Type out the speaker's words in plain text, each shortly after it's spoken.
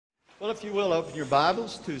Well, if you will, open your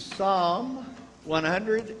Bibles to Psalm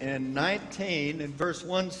 119 and verse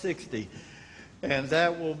 160. And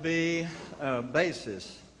that will be a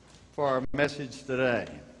basis for our message today.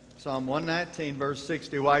 Psalm 119, verse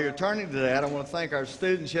 60. While you're turning to that, I want to thank our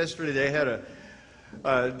students. Yesterday they had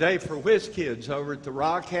a day for whiz kids over at the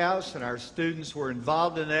Rock House, and our students were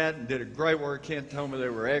involved in that and did a great work. Kent told me they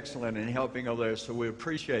were excellent in helping over there, so we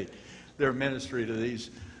appreciate their ministry to these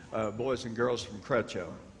boys and girls from Crutcho.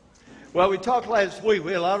 Well, we talked last week.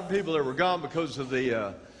 We had a lot of people that were gone because of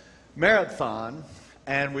the marathon,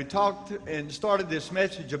 and we talked and started this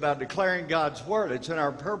message about declaring God's Word. It's in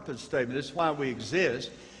our purpose statement. This is why we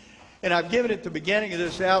exist. And I've given it the beginning of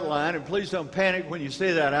this outline, and please don't panic when you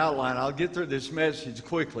see that outline. I'll get through this message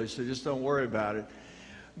quickly, so just don't worry about it.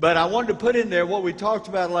 But I wanted to put in there what we talked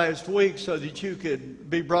about last week so that you could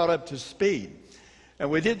be brought up to speed. And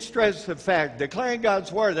we did stress the fact, declaring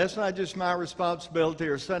God's Word, that's not just my responsibility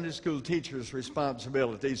or Sunday school teachers'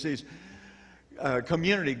 responsibilities, these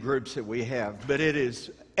community groups that we have, but it is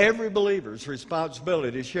every believer's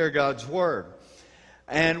responsibility to share God's Word.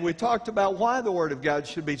 And we talked about why the Word of God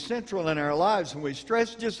should be central in our lives, and we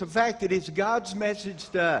stressed just the fact that it's God's message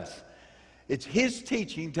to us. It's His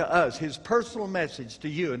teaching to us, His personal message to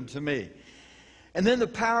you and to me. And then the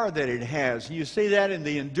power that it has. You see that in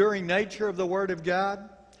the enduring nature of the Word of God.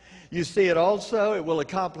 You see it also, it will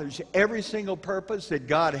accomplish every single purpose that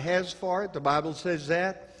God has for it. The Bible says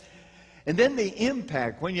that. And then the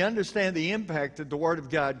impact, when you understand the impact that the Word of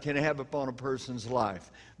God can have upon a person's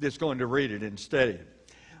life that's going to read it and study it.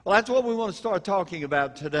 Well, that's what we want to start talking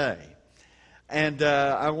about today. And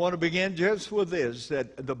I want to begin just with this,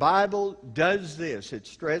 that the Bible does this. It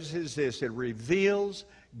stresses this. It reveals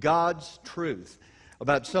God's truth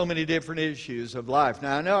about so many different issues of life.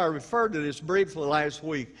 Now, I know I referred to this briefly last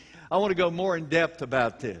week. I want to go more in depth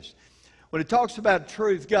about this. When it talks about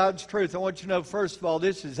truth, God's truth, I want you to know, first of all,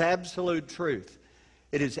 this is absolute truth.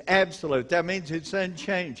 It is absolute. That means it's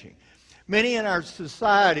unchanging. Many in our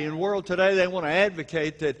society and world today, they want to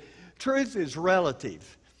advocate that truth is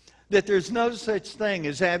relative, that there's no such thing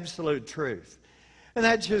as absolute truth. And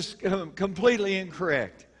that's just completely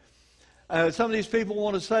incorrect. Some of these people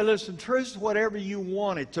want to say, listen, truth is whatever you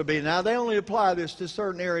want it to be. Now, they only apply this to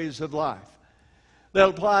certain areas of life.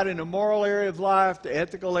 They'll apply it in the moral area of life, the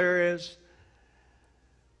ethical areas.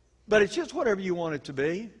 But it's just whatever you want it to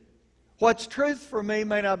be. What's truth for me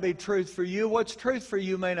may not be truth for you. What's truth for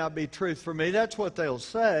you may not be truth for me. That's what they'll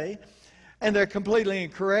say. And they're completely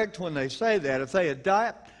incorrect when they say that. If they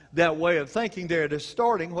adopt that way of thinking, they're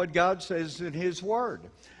distorting what God says in His Word.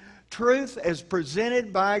 Truth as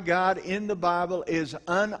presented by God in the Bible is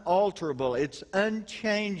unalterable. It's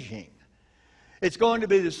unchanging. It's going to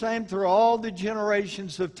be the same through all the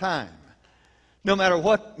generations of time. No matter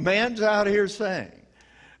what man's out here saying.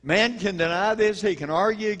 Man can deny this. He can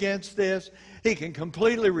argue against this. He can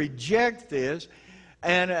completely reject this.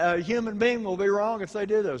 And a human being will be wrong if they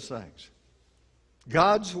do those things.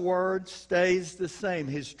 God's Word stays the same.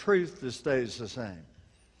 His truth stays the same.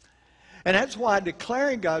 And that's why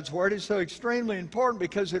declaring God's Word is so extremely important,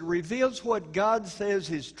 because it reveals what God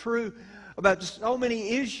says is true about so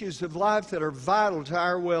many issues of life that are vital to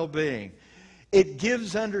our well-being. It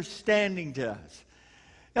gives understanding to us.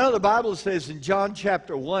 You know, the Bible says in John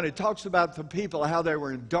chapter 1, it talks about the people, how they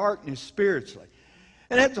were in darkness spiritually.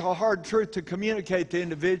 And that's a hard truth to communicate to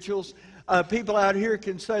individuals. People out here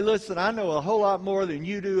can say, listen, I know a whole lot more than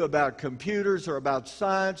you do about computers or about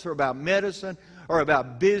science or about medicine or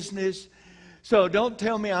about business. So don't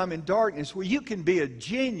tell me I'm in darkness. Well, you can be a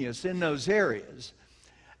genius in those areas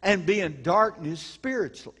and be in darkness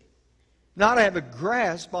spiritually. Not have a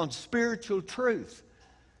grasp on spiritual truth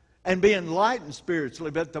and be enlightened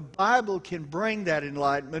spiritually. But the Bible can bring that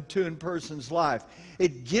enlightenment to a person's life.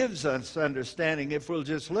 It gives us understanding if we'll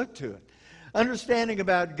just look to it. Understanding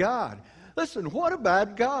about God. Listen, what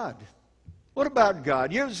about God? What about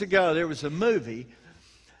God? Years ago, there was a movie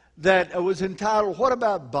that was entitled, What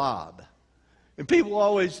About Bob? And people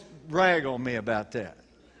always rag on me about that.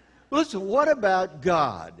 Listen, what about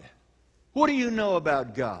God? What do you know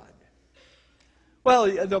about God?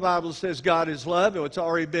 Well, the Bible says God is love. It's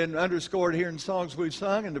already been underscored here in songs we've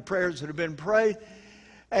sung and the prayers that have been prayed.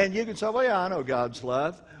 And you can say, well, yeah, I know God's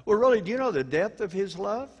love. Well, really, do you know the depth of His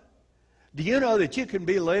love? Do you know that you can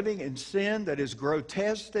be living in sin that is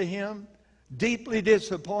grotesque to Him, deeply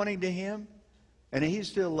disappointing to Him, and He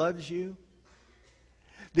still loves you?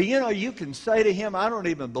 Do you know you can say to Him, I don't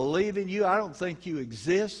even believe in you, I don't think you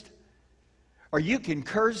exist? Or you can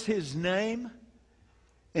curse His name,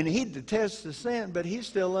 and He detests the sin, but He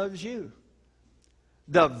still loves you.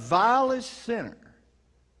 The vilest sinner,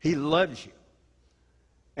 He loves you.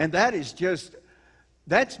 And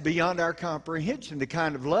that's beyond our comprehension, the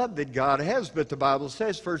kind of love that God has. But the Bible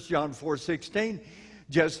says, 1 John 4:16,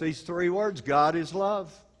 just these three words, God is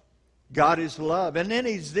love. God is love. And then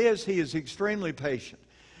He is extremely patient.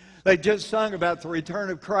 They just sung about the return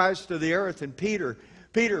of Christ to the earth, and Peter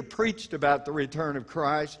preached about the return of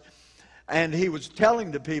Christ, and he was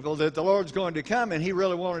telling the people that the Lord's going to come, and he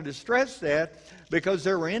really wanted to stress that because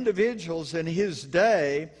there were individuals in his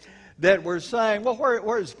day that were saying, well,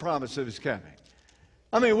 where's the promise of His coming?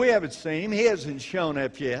 I mean, we haven't seen Him. He hasn't shown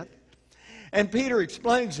up yet. And Peter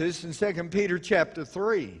explains this in 2 Peter chapter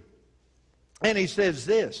 3. And he says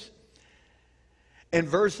this, in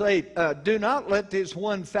verse 8, do not let this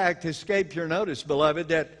one fact escape your notice, beloved,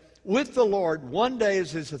 that with the Lord, one day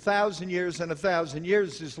is as 1,000 years, and 1,000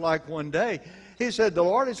 years is like one day. He said, the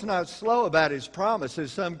Lord is not slow about His promise,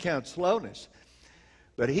 as some count slowness,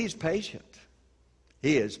 but He's patient.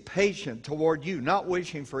 He is patient toward you, not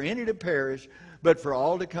wishing for any to perish, but for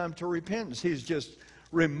all to come to repentance. He's just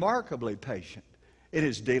remarkably patient in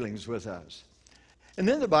His dealings with us. And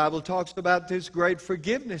then the Bible talks about this great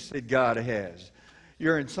forgiveness that God has.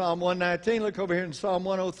 You're in Psalm 119. Look over here in Psalm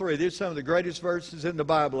 103. These are some of the greatest verses in the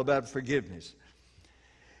Bible about forgiveness.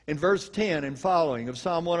 In verse 10 and following of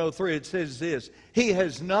Psalm 103, it says this, He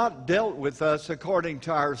has not dealt with us according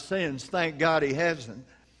to our sins. Thank God He hasn't.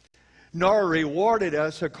 Nor rewarded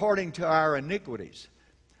us according to our iniquities.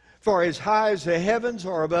 For as high as the heavens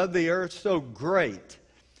are above the earth, so great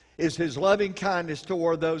is His loving kindness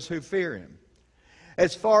toward those who fear Him.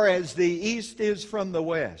 As far as the east is from the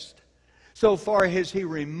west, so far has He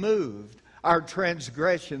removed our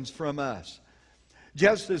transgressions from us.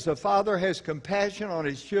 Just as the Father has compassion on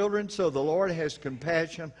His children, so the Lord has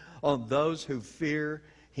compassion on those who fear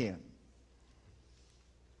Him.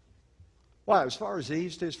 Why? As far as the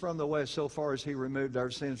east is from the west, so far as He removed our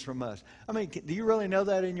sins from us. I mean, do you really know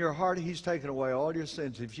that in your heart? He's taken away all your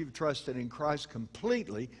sins if you've trusted in Christ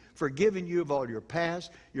completely, forgiven you of all your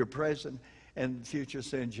past, your present, and future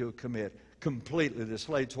sins you'll commit. Completely, the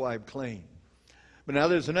slate's wiped clean. But now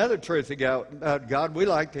there's another truth about God. We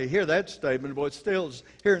like to hear that statement, but still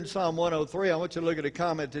here in Psalm 103, I want you to look at a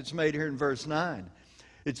comment that's made here in verse 9.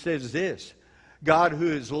 It says this, God who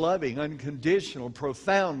is loving, unconditional,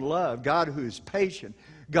 profound love, God who is patient,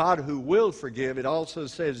 God who will forgive. It also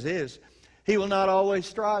says this, He will not always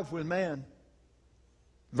strive with man.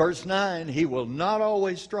 Verse 9, He will not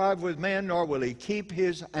always strive with man, nor will He keep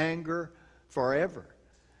His anger forever.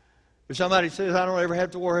 If somebody says, I don't ever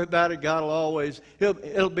have to worry about it, God will always,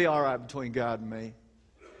 it'll be all right between God and me.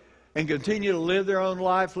 And continue to live their own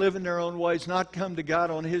life, live in their own ways, not come to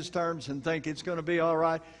God on His terms and think it's going to be all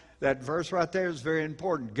right. That verse right there is very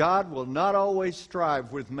important. God will not always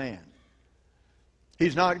strive with man.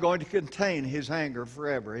 He's not going to contain His anger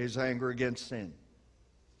forever, His anger against sin.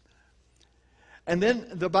 And then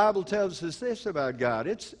the Bible tells us this about God.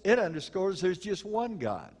 It underscores there's just one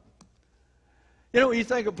God. You know, when you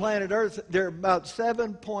think of planet Earth, there are about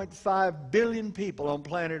 7.5 billion people on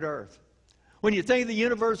planet Earth. When you think of the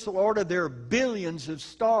universal order, there are billions of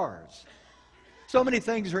stars. So many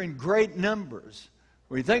things are in great numbers.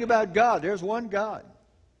 When you think about God, there's one God.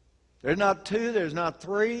 There's not two, there's not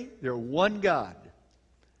three, there's one God.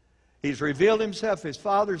 He's revealed Himself as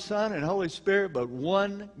Father, Son, and Holy Spirit, but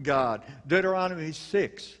one God. Deuteronomy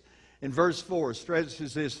 6 in verse 4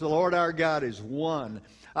 stresses this, the Lord our God is one.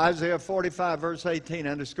 Isaiah 45 verse 18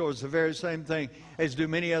 underscores the very same thing as do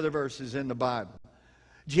many other verses in the Bible.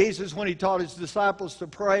 Jesus, when He taught His disciples to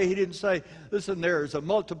pray, He didn't say, listen, there's a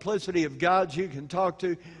multiplicity of gods you can talk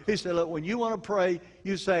to. He said, look, when you want to pray,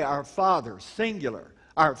 you say, our Father, singular,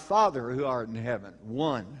 our Father who art in heaven,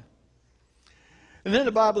 one. And then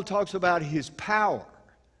the Bible talks about His power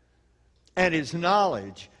and His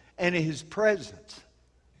knowledge and His presence.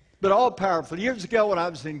 But all powerful. Years ago when I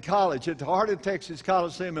was in college at the Heart of Texas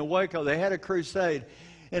Coliseum in Waco, they had a crusade,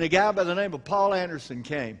 and a guy by the name of Paul Anderson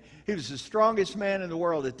came. He was the strongest man in the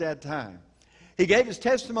world at that time. He gave his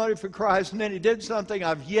testimony for Christ, and then he did something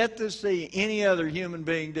I've yet to see any other human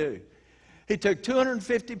being do. He took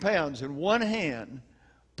 250 pounds in one hand,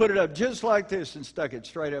 put it up just like this, and stuck it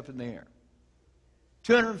straight up in the air.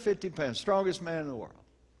 250 pounds, strongest man in the world.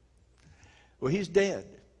 Well, he's dead.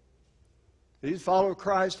 He's a follower of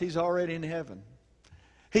Christ. He's already in heaven.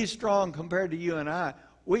 He's strong compared to you and I.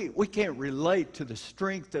 We can't relate to the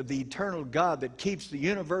strength of the eternal God that keeps the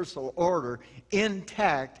universal order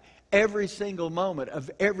intact every single moment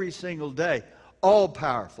of every single day. All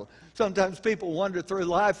powerful. Sometimes people wander through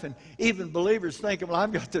life, and even believers thinking, well,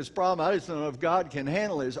 I've got this problem. I just don't know if God can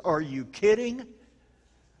handle this. Are you kidding?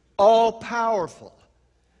 All powerful.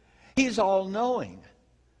 He's all knowing.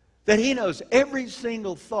 That He knows every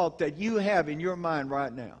single thought that you have in your mind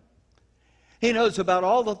right now. He knows about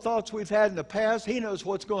all the thoughts we've had in the past. He knows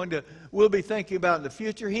we'll be thinking about in the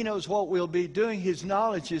future. He knows what we'll be doing. His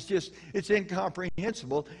knowledge is it's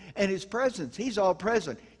incomprehensible. And His presence, He's all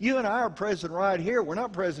present. You and I are present right here. We're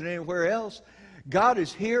not present anywhere else. God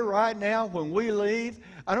is here right now. When we leave,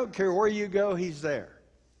 I don't care where you go, He's there.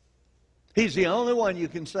 He's the only one you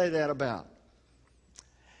can say that about.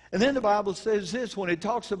 And then the Bible says this, when it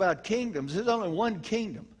talks about kingdoms, there's only one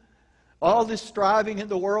kingdom. All this striving in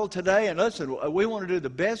the world today, and listen, we want to do the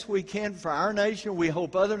best we can for our nation. We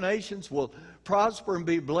hope other nations will prosper and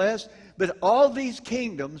be blessed. But all these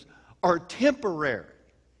kingdoms are temporary.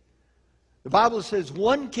 The Bible says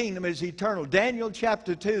one kingdom is eternal. Daniel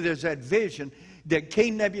chapter 2, there's that vision that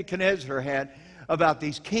King Nebuchadnezzar had about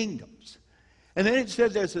these kingdoms. And then it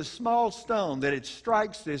says there's a small stone that it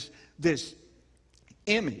strikes this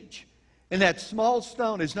image. And that small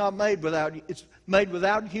stone is not made without, it's made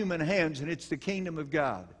without human hands, and it's the kingdom of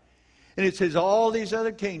God. And it says all these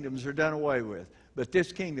other kingdoms are done away with, but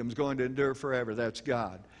this kingdom is going to endure forever. That's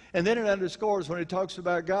God. And then it underscores when it talks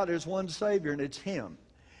about God, there's one Savior, and it's Him.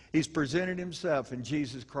 He's presented Himself in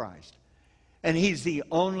Jesus Christ. And He's the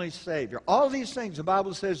only Savior. All these things the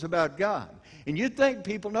Bible says about God. And you think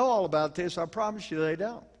people know all about this. I promise you they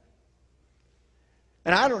don't.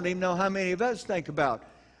 And I don't even know how many of us think about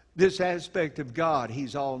this aspect of God.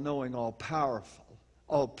 He's all-knowing, all-powerful,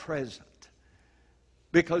 all-present.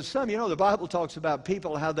 Because the Bible talks about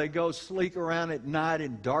people, how they go sleek around at night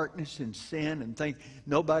in darkness and sin and think,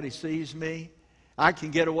 nobody sees me. I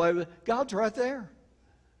can get away with it. God's right there.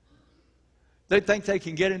 They think they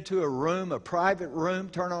can get into a room, a private room,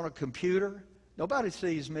 turn on a computer. Nobody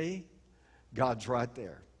sees me. God's right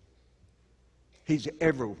there. He's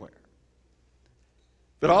everywhere.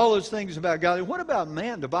 But all those things about God. What about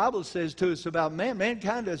man? The Bible says to us about man.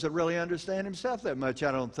 Mankind doesn't really understand himself that much,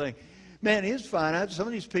 I don't think. Man is finite. Some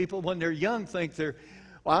of these people, when they're young, think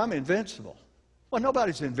I'm invincible. Well,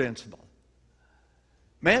 nobody's invincible.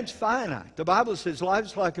 Man's finite. The Bible says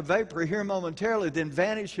life's like a vapor, here momentarily, then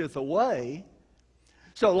vanisheth away.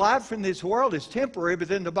 So life in this world is temporary, but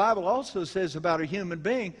then the Bible also says about a human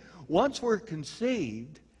being, once we're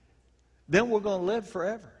conceived, then we're going to live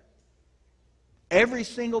forever. Every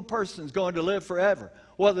single person is going to live forever.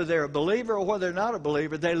 Whether they're a believer or whether they're not a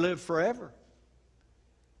believer, they live forever.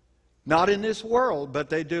 Not in this world, but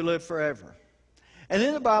they do live forever. And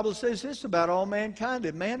then the Bible says this about all mankind,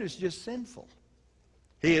 that man is just sinful.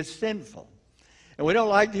 He is sinful. And we don't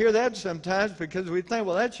like to hear that sometimes because we think,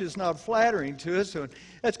 well, that's just not flattering to us. So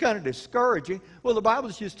that's kind of discouraging. Well, the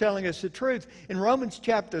Bible's just telling us the truth. In Romans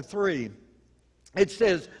chapter 3, it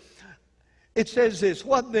says this,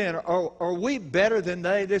 what then? Are we better than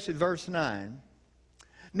they? This is verse 9.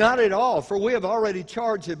 Not at all, for we have already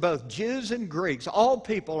charged that both Jews and Greeks, all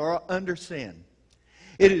people are under sin.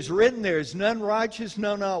 It is written, there is none righteous,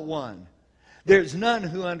 no, not one. There's none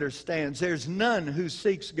who understands. There's none who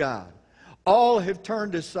seeks God. All have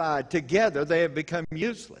turned aside. Together they have become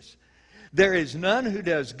useless. There is none who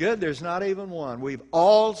does good. There's not even one. We've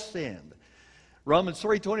all sinned. Romans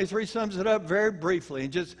 3:23 sums it up very briefly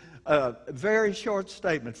in just a very short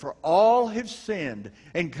statement. For all have sinned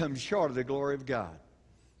and come short of the glory of God.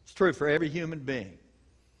 It's true for every human being.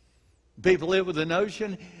 People live with the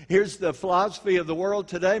notion, here's the philosophy of the world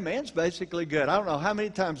today, man's basically good. I don't know how many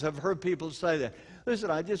times I've heard people say that.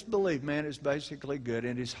 Listen, I just believe man is basically good.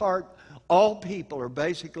 In his heart, all people are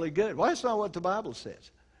basically good. Well, that's not what the Bible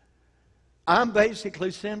says. I'm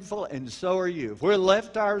basically sinful, and so are you. If we're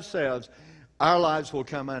left to ourselves, our lives will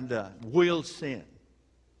come undone. We'll sin.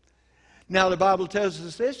 Now, the Bible tells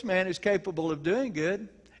us this man is capable of doing good,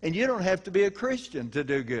 and you don't have to be a Christian to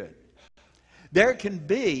do good. There can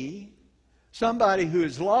be somebody who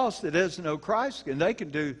is lost that doesn't know Christ, and they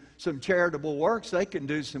can do some charitable works. They can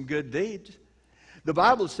do some good deeds. The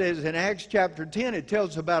Bible says in Acts chapter 10, it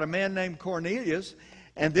tells about a man named Cornelius.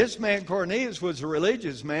 And this man, Cornelius, was a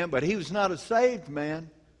religious man, but he was not a saved man.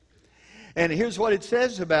 And here's what it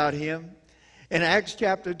says about him. In Acts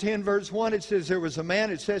chapter 10, verse 1, it says, there was a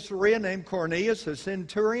man at Caesarea named Cornelius, a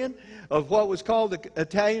centurion of what was called the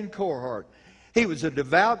Italian cohort. He was a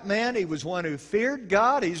devout man. He was one who feared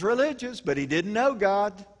God. He's religious, but he didn't know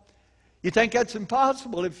God. You think that's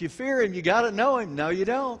impossible. If you fear Him, you got to know Him. No, you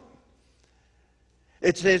don't.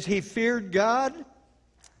 It says he feared God,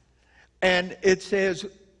 and it says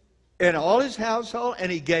in all his household,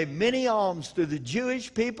 and he gave many alms to the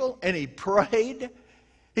Jewish people, and he prayed.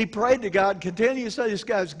 He prayed to God continuously. This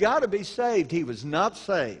guy's got to be saved. He was not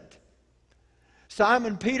saved.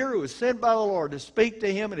 Simon Peter, who was sent by the Lord to speak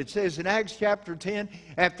to him, and it says in Acts chapter 10,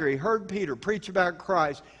 after he heard Peter preach about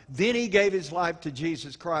Christ, then he gave his life to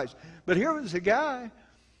Jesus Christ. But here was a guy,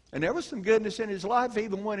 and there was some goodness in his life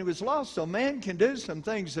even when he was lost. So man can do some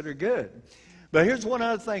things that are good. But here's one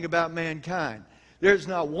other thing about mankind. There's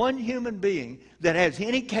not one human being that has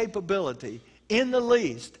any capability in the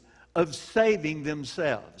least of saving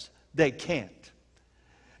themselves. They can't.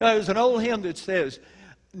 Now, there's an old hymn that says,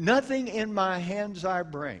 nothing in my hands I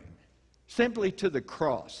bring, simply to the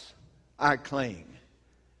cross I cling.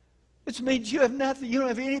 It means you have nothing, you don't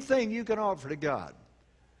have anything you can offer to God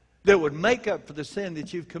that would make up for the sin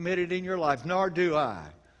that you've committed in your life, nor do I.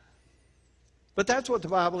 But that's what the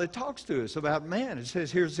Bible, it talks to us about man. It says,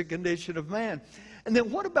 here's the condition of man. And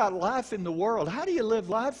then what about life in the world? How do you live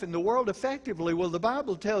life in the world effectively? Well, the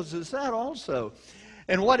Bible tells us that also.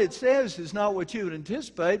 And what it says is not what you would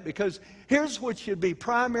anticipate, because here's what should be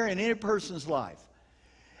primary in any person's life.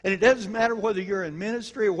 And it doesn't matter whether you're in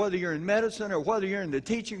ministry or whether you're in medicine or whether you're in the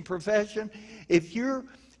teaching profession. If you're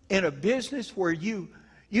in a business where you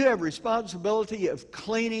have responsibility of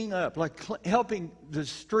cleaning up, like helping the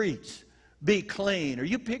streets be clean, or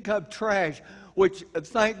you pick up trash, which,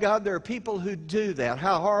 thank God, there are people who do that.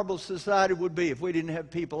 How horrible society would be if we didn't have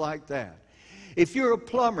people like that. If you're a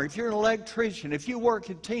plumber, if you're an electrician, if you work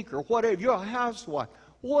at tinker, whatever, if you're a housewife,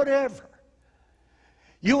 whatever.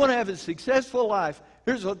 You want to have a successful life,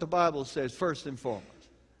 here's what the Bible says first and foremost.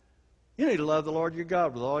 You need to love the Lord your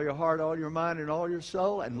God with all your heart, all your mind, and all your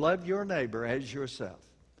soul, and love your neighbor as yourself.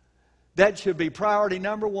 That should be priority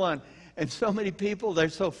number one. And so many people, they're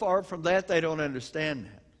so far from that, they don't understand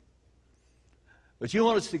that. But you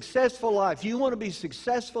want a successful life. You want to be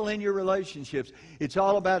successful in your relationships. It's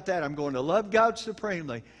all about that. I'm going to love God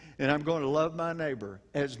supremely, and I'm going to love my neighbor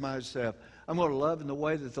as myself. I'm going to love in the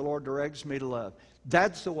way that the Lord directs me to love.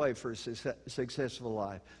 That's the way for a successful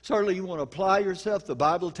life. Certainly you want to apply yourself. The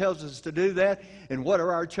Bible tells us to do that. And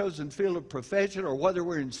whatever our chosen field of profession, or whether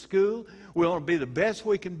we're in school, we want to be the best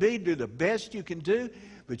we can be, do the best you can do.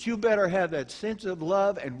 But you better have that sense of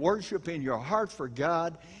love and worship in your heart for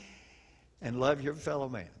God, and love your fellow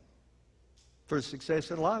man. For success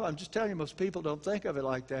in life, I'm just telling you, most people don't think of it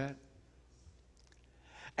like that.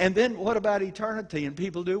 And then what about eternity? And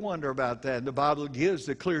people do wonder about that. And the Bible gives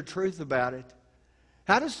the clear truth about it.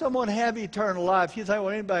 How does someone have eternal life? You think, well,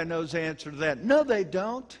 anybody knows the answer to that. No, they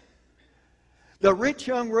don't. The rich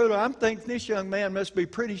young ruler, I'm thinking this young man must be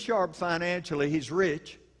pretty sharp financially. He's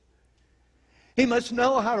rich. He must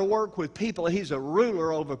know how to work with people. He's a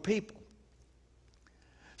ruler over people.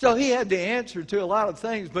 So he had the answer to a lot of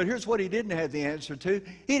things, but here's what he didn't have the answer to.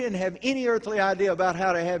 He didn't have any earthly idea about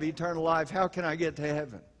how to have eternal life. How can I get to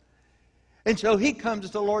heaven? And so he comes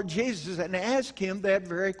to the Lord Jesus and asks him that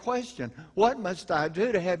very question. What must I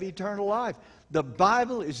do to have eternal life? The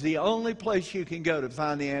Bible is the only place you can go to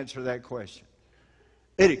find the answer to that question.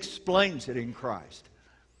 It explains it in Christ.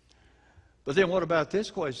 But then what about this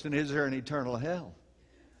question? Is there an eternal hell?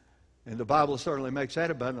 And the Bible certainly makes that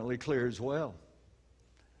abundantly clear as well.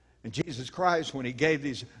 And Jesus Christ, when he gave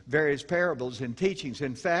these various parables and teachings,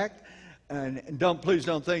 in fact, and please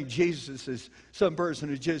don't think Jesus is some person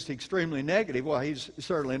who's just extremely negative. Well, he's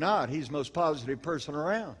certainly not. He's the most positive person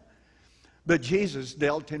around. But Jesus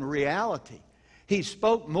dealt in reality. He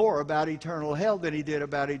spoke more about eternal hell than he did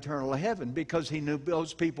about eternal heaven, because he knew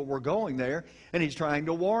those people were going there, and he's trying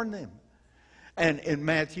to warn them. And in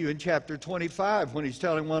Matthew in chapter 25, when he's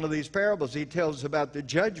telling one of these parables, he tells about the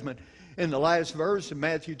judgment. In the last verse, in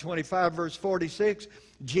Matthew 25, verse 46,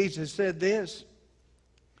 Jesus said this.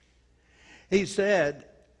 He said,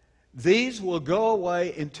 these will go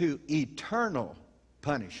away into eternal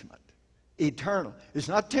punishment. Eternal. It's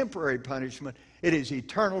not temporary punishment. It is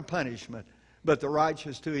eternal punishment. But the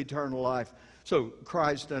righteous to eternal life. So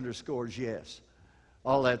Christ underscores yes.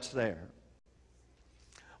 All that's there.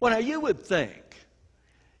 Well, now you would think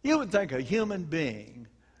a human being,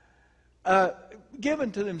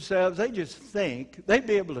 given to themselves, they just think they'd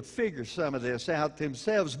be able to figure some of this out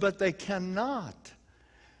themselves, but they cannot.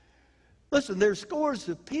 Listen, there's scores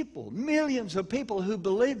of people, millions of people who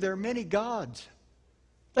believe there are many gods.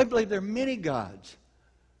 They believe there are many gods.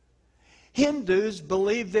 Hindus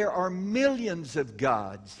believe there are millions of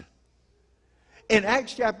gods. In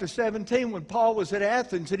Acts chapter 17, when Paul was at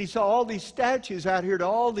Athens and he saw all these statues out here to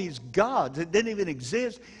all these gods that didn't even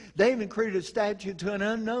exist, they even created a statue to an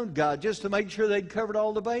unknown God just to make sure they'd covered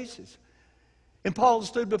all the bases. And Paul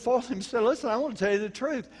stood before them and said, listen, I want to tell you the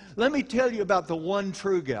truth. Let me tell you about the one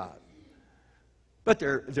true God. But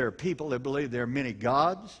there are people that believe there are many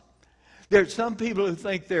gods. There are some people who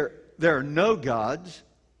think there are no gods.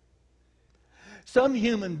 Some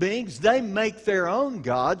human beings, they make their own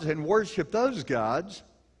gods and worship those gods.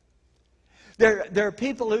 There are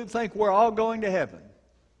people who think we're all going to heaven.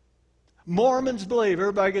 Mormons believe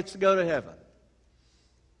everybody gets to go to heaven.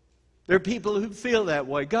 There are people who feel that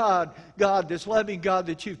way. God, this loving God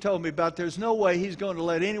that you've told me about, there's no way He's going to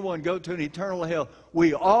let anyone go to an eternal hell.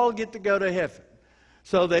 We all get to go to heaven.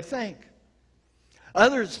 So they think.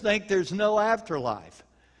 Others think there's no afterlife.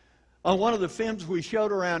 On one of the films we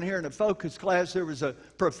showed around here in a focus class, there was a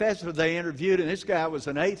professor they interviewed, and this guy was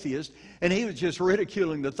an atheist, and he was just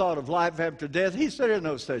ridiculing the thought of life after death. He said there's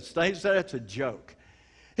no such thing. He said that's a joke.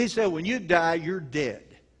 He said when you die, you're dead.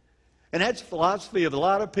 And that's the philosophy of a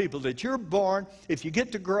lot of people, that you're born, if you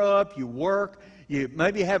get to grow up, you work, you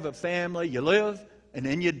maybe have a family, you live, and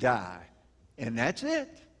then you die. And that's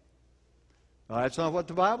it. Well, that's not what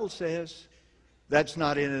the Bible says. That's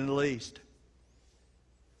not it in the least.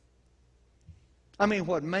 I mean,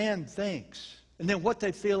 what man thinks, and then what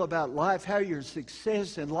they feel about life, how your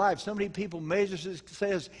success in life. So many people measure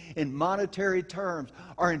success in monetary terms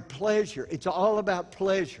or in pleasure. It's all about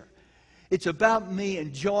pleasure. It's about me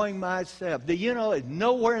enjoying myself. Do you know,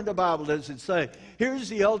 nowhere in the Bible does it say, here's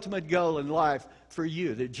the ultimate goal in life for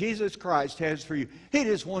you, that Jesus Christ has for you. He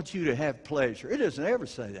just wants you to have pleasure. It doesn't ever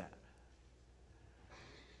say that.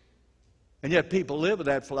 And yet people live with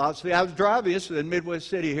that philosophy. I was driving, this was in Midwest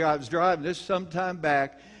City here, I was driving this some time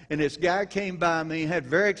back, and this guy came by me and had a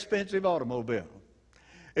very expensive automobile.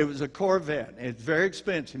 It was a Corvette. It's very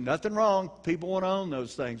expensive. Nothing wrong. People want to own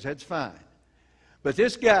those things. That's fine. But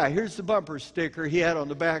this guy, here's the bumper sticker he had on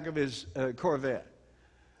the back of his Corvette.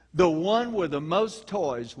 The one with the most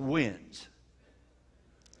toys wins.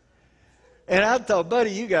 And I thought, buddy,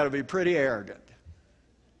 you got to be pretty arrogant.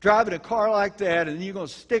 Driving a car like that, and you're going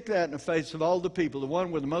to stick that in the face of all the people. The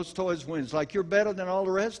one with the most toys wins. Like you're better than all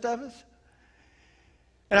the rest of us?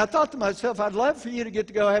 And I thought to myself, I'd love for you to get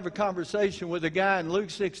to go have a conversation with a guy in Luke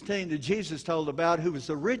 16 that Jesus told about, who was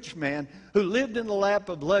a rich man who lived in the lap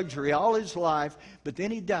of luxury all his life, but then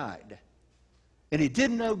he died. And he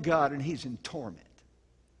didn't know God, and he's in torment.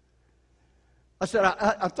 I said,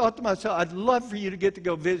 I thought to myself, I'd love for you to get to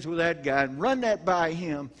go visit with that guy and run that by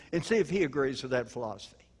him and see if he agrees with that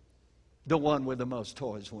philosophy. The one with the most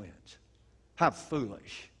toys wins. How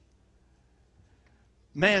foolish.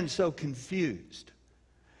 Man's so confused.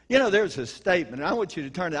 You know, there's a statement, and I want you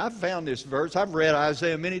to turn to it. I found this verse. I've read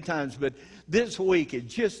Isaiah many times, but this week it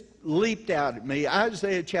just leaped out at me.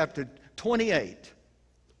 Isaiah chapter 28.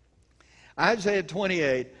 Isaiah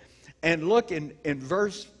 28, and look in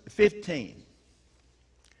verse 15.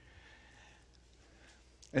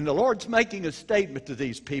 And the Lord's making a statement to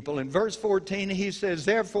these people. In verse 14, He says,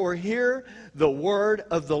 therefore hear the word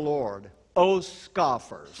of the Lord, O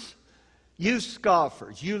scoffers. You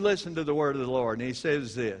scoffers, you listen to the word of the Lord. And He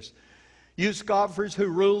says this, you scoffers who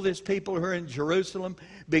rule this people who are in Jerusalem,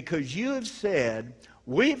 because you have said,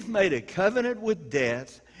 we've made a covenant with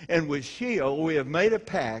death, and with Sheol we have made a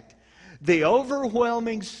pact. The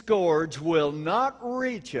overwhelming scourge will not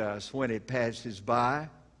reach us when it passes by.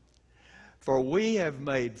 For we have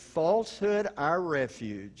made falsehood our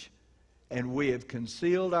refuge, and we have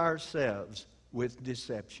concealed ourselves with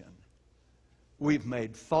deception. We've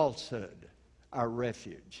made falsehood our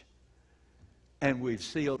refuge, and we've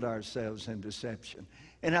sealed ourselves in deception.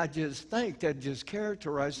 And I just think that just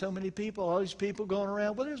characterized so many people, all these people going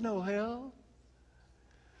around, well, there's no hell.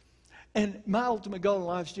 And my ultimate goal in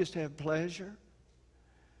life is just to have pleasure.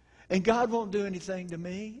 And God won't do anything to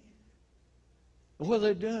me. What are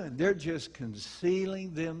they doing? They're just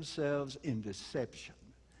concealing themselves in deception.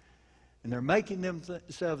 And they're making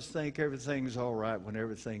themselves think everything's all right when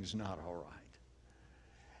everything's not all right.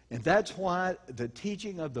 And that's why the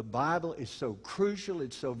teaching of the Bible is so crucial.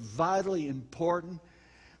 It's so vitally important,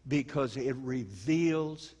 because it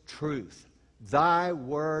reveals truth. Thy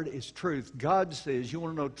word is truth. God says, you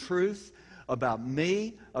want to know truth about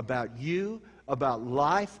me, about you, about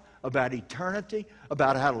life, about eternity,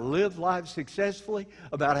 about how to live life successfully,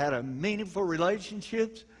 about how to have meaningful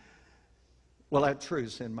relationships? Well, that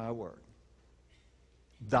truth's in my word.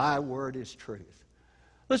 Thy word is truth.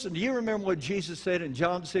 Listen, do you remember what Jesus said in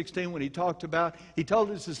John 16 when He talked about, He told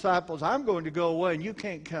His disciples, I'm going to go away and you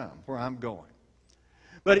can't come where I'm going.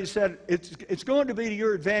 But He said, it's going to be to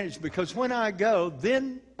your advantage, because when I go,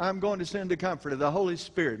 then I'm going to send the Comforter, the Holy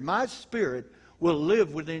Spirit. My Spirit will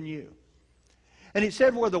live within you. And He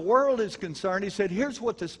said, where the world is concerned, He said, here's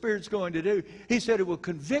what the Spirit's going to do. He said, it will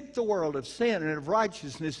convict the world of sin and of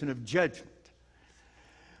righteousness and of judgment.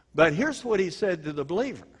 But here's what He said to the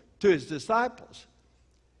believer, to His disciples.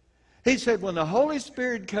 He said, when the Holy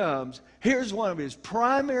Spirit comes, here's one of His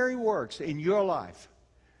primary works in your life.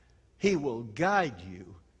 He will guide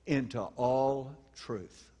you into all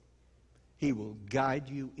truth. He will guide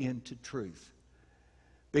you into truth.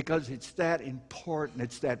 Because it's that important,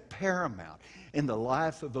 it's that paramount in the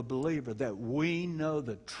life of a believer that we know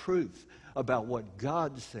the truth about what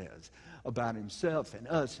God says about himself and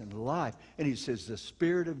us and life. And he says the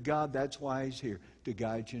Spirit of God, that's why he's here, to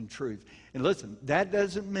guide you in truth. And listen, that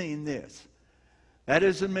doesn't mean this. That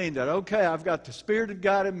doesn't mean that, okay, I've got the Spirit of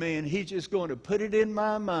God in me and he's just going to put it in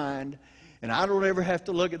my mind and I don't ever have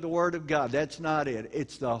to look at the Word of God. That's not it.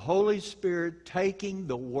 It's the Holy Spirit taking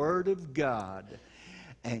the Word of God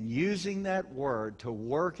and using that Word to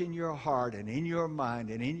work in your heart and in your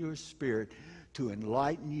mind and in your spirit to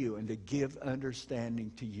enlighten you and to give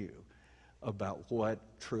understanding to you about what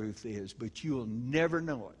truth is. But you will never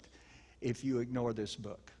know it if you ignore this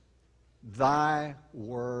book. Thy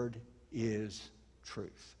Word is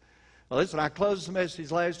truth. Well, listen, I closed the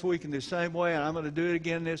message last week in the same way, and I'm going to do it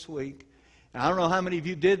again this week. And I don't know how many of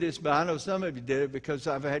you did this, but I know some of you did it because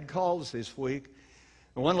I've had calls this week.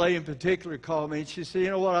 And one lady in particular called me, and she said, you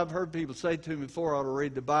know what, I've heard people say to me before I ought to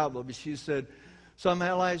read the Bible, but she said,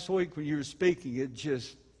 somehow last week when you were speaking,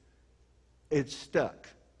 it stuck.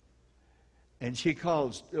 And she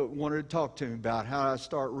wanted to talk to me about how I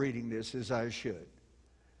start reading this as I should.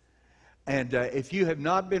 And if you have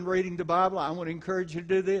not been reading the Bible, I want to encourage you to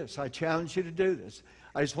do this. I challenge you to do this.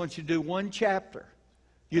 I just want you to do one chapter.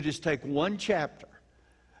 You just take one chapter.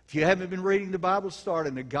 If you haven't been reading the Bible, start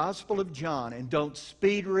in the Gospel of John. And don't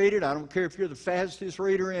speed read it. I don't care if you're the fastest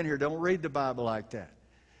reader in here. Don't read the Bible like that.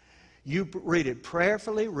 You read it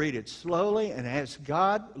prayerfully, read it slowly, and ask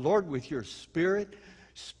God, Lord, with your Spirit,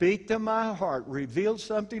 speak to my heart. Reveal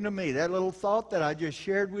something to me. That little thought that I just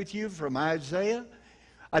shared with you from Isaiah,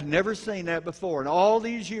 I'd never seen that before. In all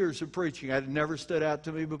these years of preaching, it had never stood out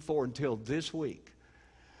to me before until this week.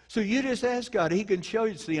 So you just ask God. He can show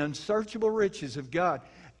you. It's the unsearchable riches of God.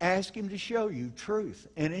 Ask Him to show you truth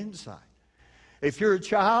and insight. If you're a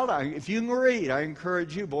child, if you can read, I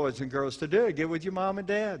encourage you, boys and girls, to do it. Get with your mom and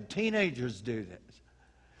dad. Teenagers do this.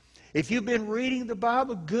 If you've been reading the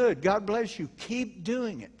Bible, good. God bless you. Keep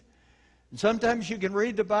doing it. And sometimes you can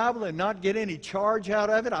read the Bible and not get any charge out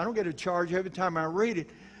of it. I don't get a charge every time I read it.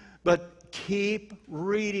 But keep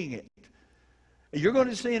reading it. You're going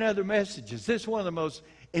to see in other messages. This is one of the most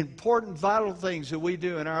important, vital things that we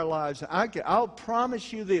do in our lives. I'll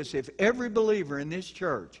promise you this. If every believer in this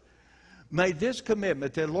church made this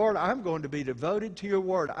commitment that, Lord, I'm going to be devoted to your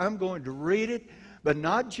Word. I'm going to read it, but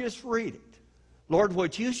not just read it. Lord,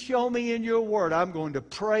 what you show me in your Word, I'm going to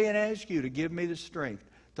pray and ask you to give me the strength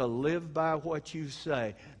to live by what you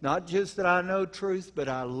say. Not just that I know truth, but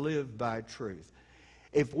I live by truth.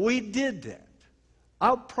 If we did that,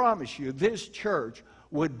 I'll promise you this church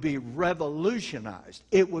would be revolutionized.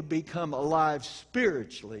 It would become alive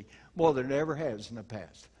spiritually more than it ever has in the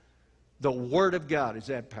past. The Word of God is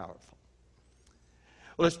that powerful.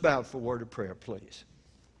 Well, let's bow for a word of prayer, please.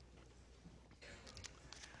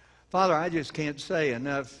 Father, I just can't say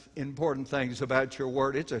enough important things about your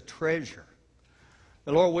Word. It's a treasure.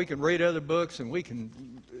 And Lord, we can read other books and we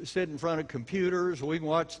can sit in front of computers, we can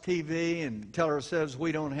watch TV and tell ourselves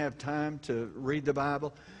we don't have time to read the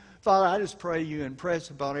Bible. Father, I just pray you impress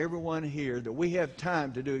upon everyone here that we have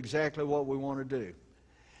time to do exactly what we want to do.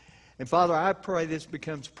 And Father, I pray this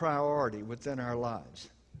becomes priority within our lives.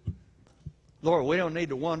 Lord, we don't need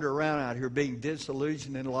to wander around out here being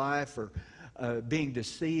disillusioned in life or being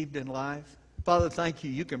deceived in life. Father, thank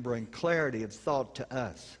you. You can bring clarity of thought to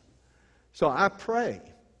us. So I pray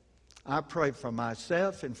for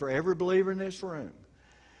myself and for every believer in this room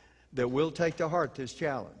that we'll take to heart this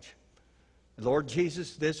challenge. Lord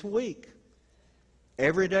Jesus, this week,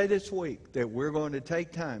 every day this week, that we're going to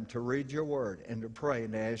take time to read your Word and to pray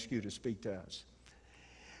and to ask you to speak to us.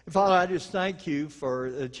 And Father, I just thank you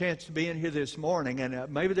for the chance to be in here this morning. And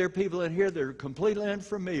maybe there are people in here that are completely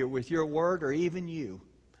unfamiliar with your Word or even you.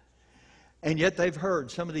 And yet they've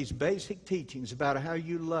heard some of these basic teachings about how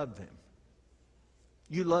you love them.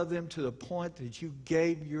 You love them to the point that you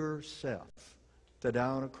gave yourself to die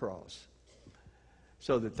on a cross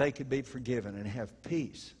so that they could be forgiven and have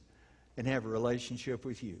peace and have a relationship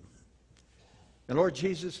with you. And Lord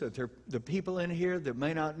Jesus, that the people in here that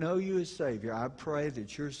may not know you as Savior, I pray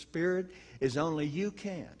that your Spirit, as only you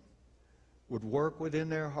can, would work within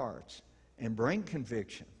their hearts and bring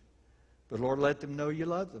conviction. But Lord, let them know you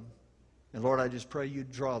love them. And Lord, I just pray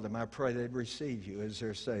you'd draw them. I pray they'd receive you as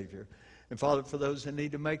their Savior. And Father, for those that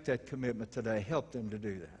need to make that commitment today, help them to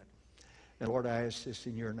do that. And Lord, I ask this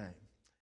in your name.